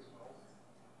deploy as well,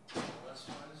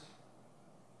 OS-wise?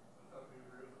 I thought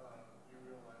vRealize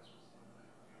was limited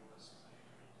to the OS.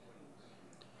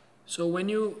 So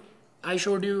I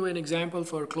showed you an example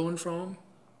for clone from,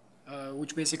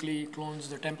 which basically clones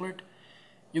the template.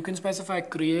 You can specify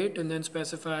create and then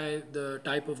specify the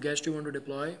type of guest you want to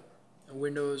deploy,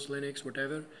 Windows, Linux,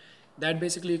 whatever. That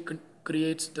basically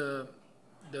creates the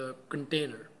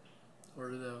container,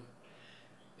 or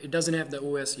it doesn't have the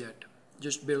OS yet,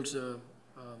 just builds a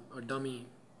dummy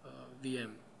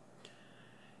VM.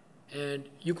 And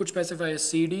you could specify a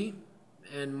CD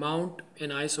and mount an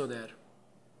ISO there.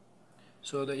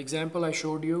 So the example I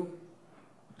showed you,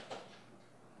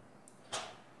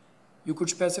 you could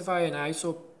specify an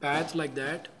ISO path like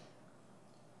that,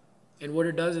 and what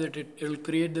it does is it'll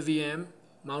create the VM,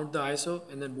 mount the ISO,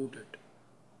 and then boot it.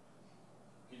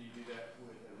 Can you do that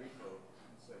with a repo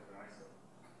instead of an ISO?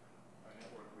 A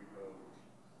network repo?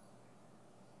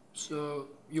 So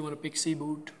you want a Pixie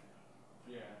boot?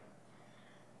 Yeah.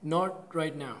 Not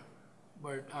right now,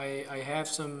 but I have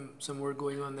some work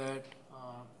going on that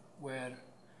where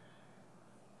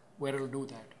it'll do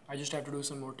that. I just have to do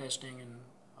some more testing and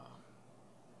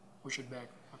push it back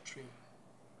upstream.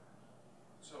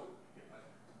 So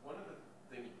one of the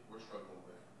things we're struggling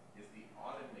with is the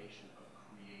automation of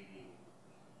creating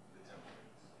the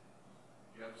templates.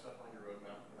 You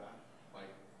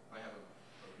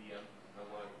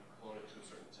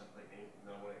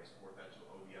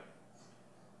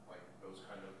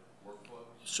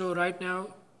So right now,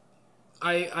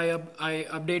 I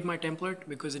update my template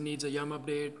because it needs a yum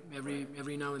update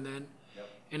every now and then, Yep.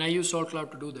 and I use Salt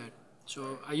Cloud to do that.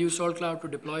 So I use Salt Cloud to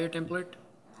deploy a template,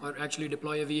 or actually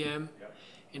deploy a VM, Yep.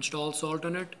 install Salt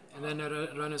on it, and then I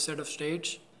run a set of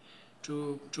states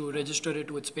to register it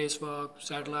with spacewalk,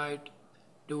 satellite,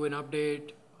 do an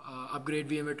update, upgrade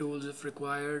VMware tools if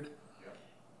required, Yep.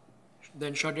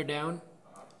 then shut it down,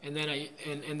 and then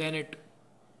and then it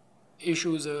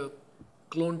issues a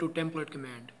clone to template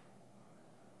command.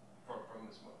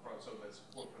 So that's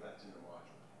for that's in the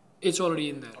module. It's already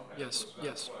in there. Okay. Yes. So that's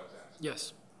Yes. what I was asking.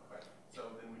 Yes. Okay. So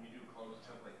then when you do clone to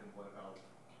template, then what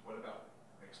about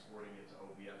exporting it to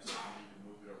OVF so you need to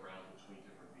move it around between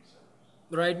different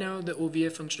vCenters? Right now, the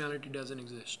OVF functionality doesn't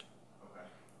exist. Okay.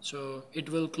 So it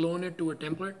will clone it to a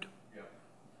template Yep.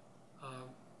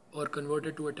 or convert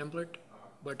it to a template, Uh-huh.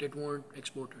 but it won't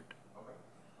export it. Okay.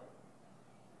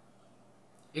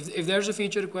 If there's a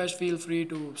feature request, feel free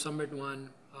to submit one.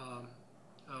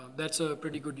 That's a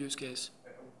pretty good use case.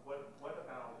 What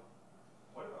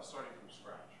about starting from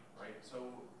scratch, right? So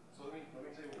let me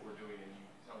tell you what we're doing, and you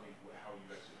tell me how you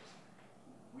execute this.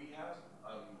 We have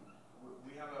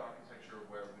an architecture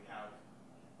where we have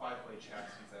 5-plate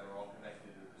chassis that are all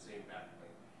connected to the same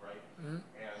backplane, right? Mhm.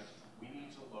 And we need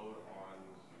to load on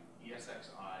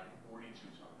ESXi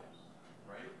 42 times,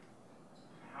 right?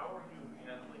 How are you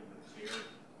handling the bare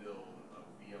build of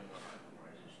VMware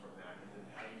hypervisors from that, and then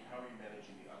how are you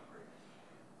managing the upgrade?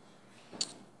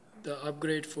 The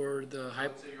upgrade for the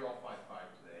hype. Let's say you're all 5.5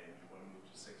 today and you want to move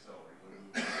to 6.0 or you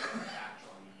want to move to a patch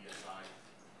on the ESI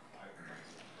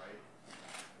hypervisor, right?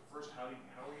 First, how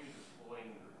are you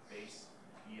deploying the base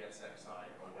ESXi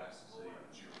OS to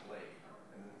your blade?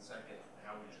 And then second,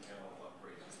 how would you handle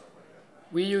upgrades and stuff like that?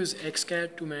 We use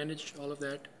XCAT to manage all of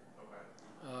that.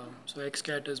 Okay. So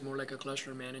XCAT is more like a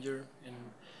cluster manager, and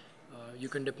you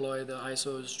can deploy the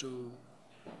ISOs to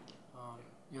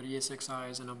your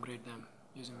ESXi's and upgrade them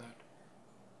using that.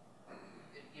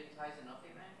 It ties an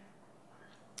update manager?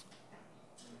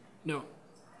 No,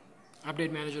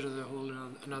 update manager is a whole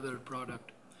another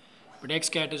product, but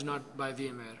XCAT is not by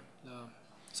VMware.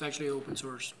 It's actually an open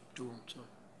source tool. So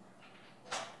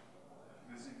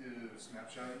Does it do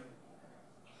snapshotting?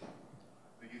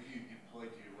 Like if you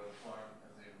deployed to your web farm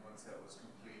and then once that was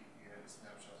complete, you had a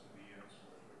snapshot of the VMs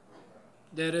for a quick rollback?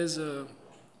 there is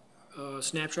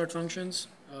snapshot functions.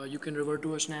 You can revert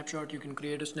to a snapshot. You can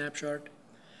create a snapshot.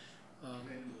 And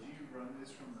do you run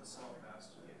this from the Salt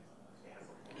Master?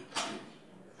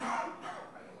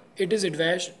 It is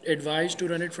advised to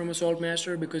run it from a Salt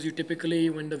Master because you typically,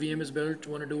 when the VM is built,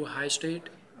 want to do a high state.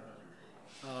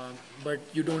 But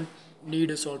you don't need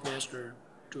a Salt Master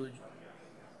to.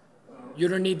 You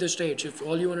don't need the states. If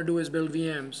all you want to do is build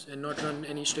VMs and not run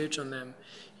any states on them,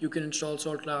 you can install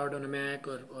Salt Cloud on a Mac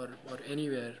or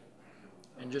anywhere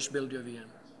and just build your VM.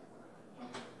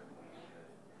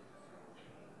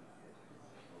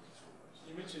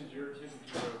 You mentioned you're taking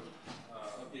care of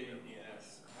updating DNS.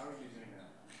 How are you doing that?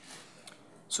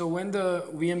 So when the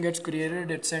VM gets created,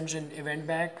 it sends an event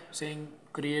back saying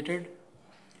created.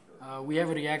 We have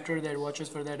a reactor that watches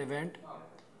for that event.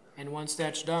 And once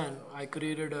that's done, I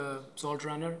created a Salt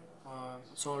runner,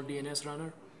 Salt DNS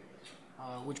runner,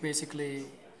 which basically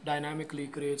dynamically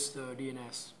creates the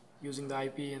DNS using the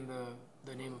IP and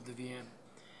the name of the VM.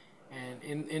 And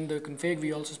in the config,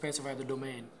 we also specify the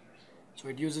domain. So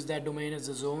it uses that domain as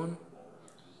the zone.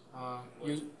 What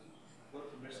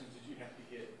permissions did you have to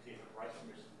get the right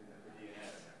permissions in the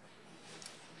DNS?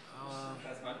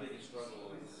 That's my biggest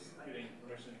struggle is getting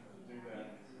permission to do that.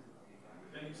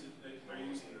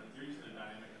 You're using the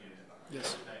dynamic unit.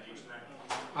 Yes. That HVAC.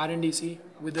 RNDC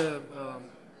with the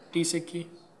TSIG key.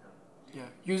 Yeah,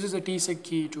 uses a TSIG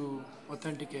key to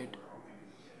authenticate.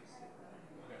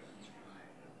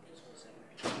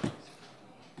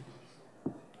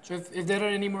 So if there are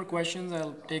any more questions,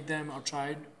 I'll take them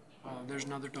outside. There's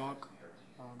another talk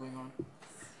going on.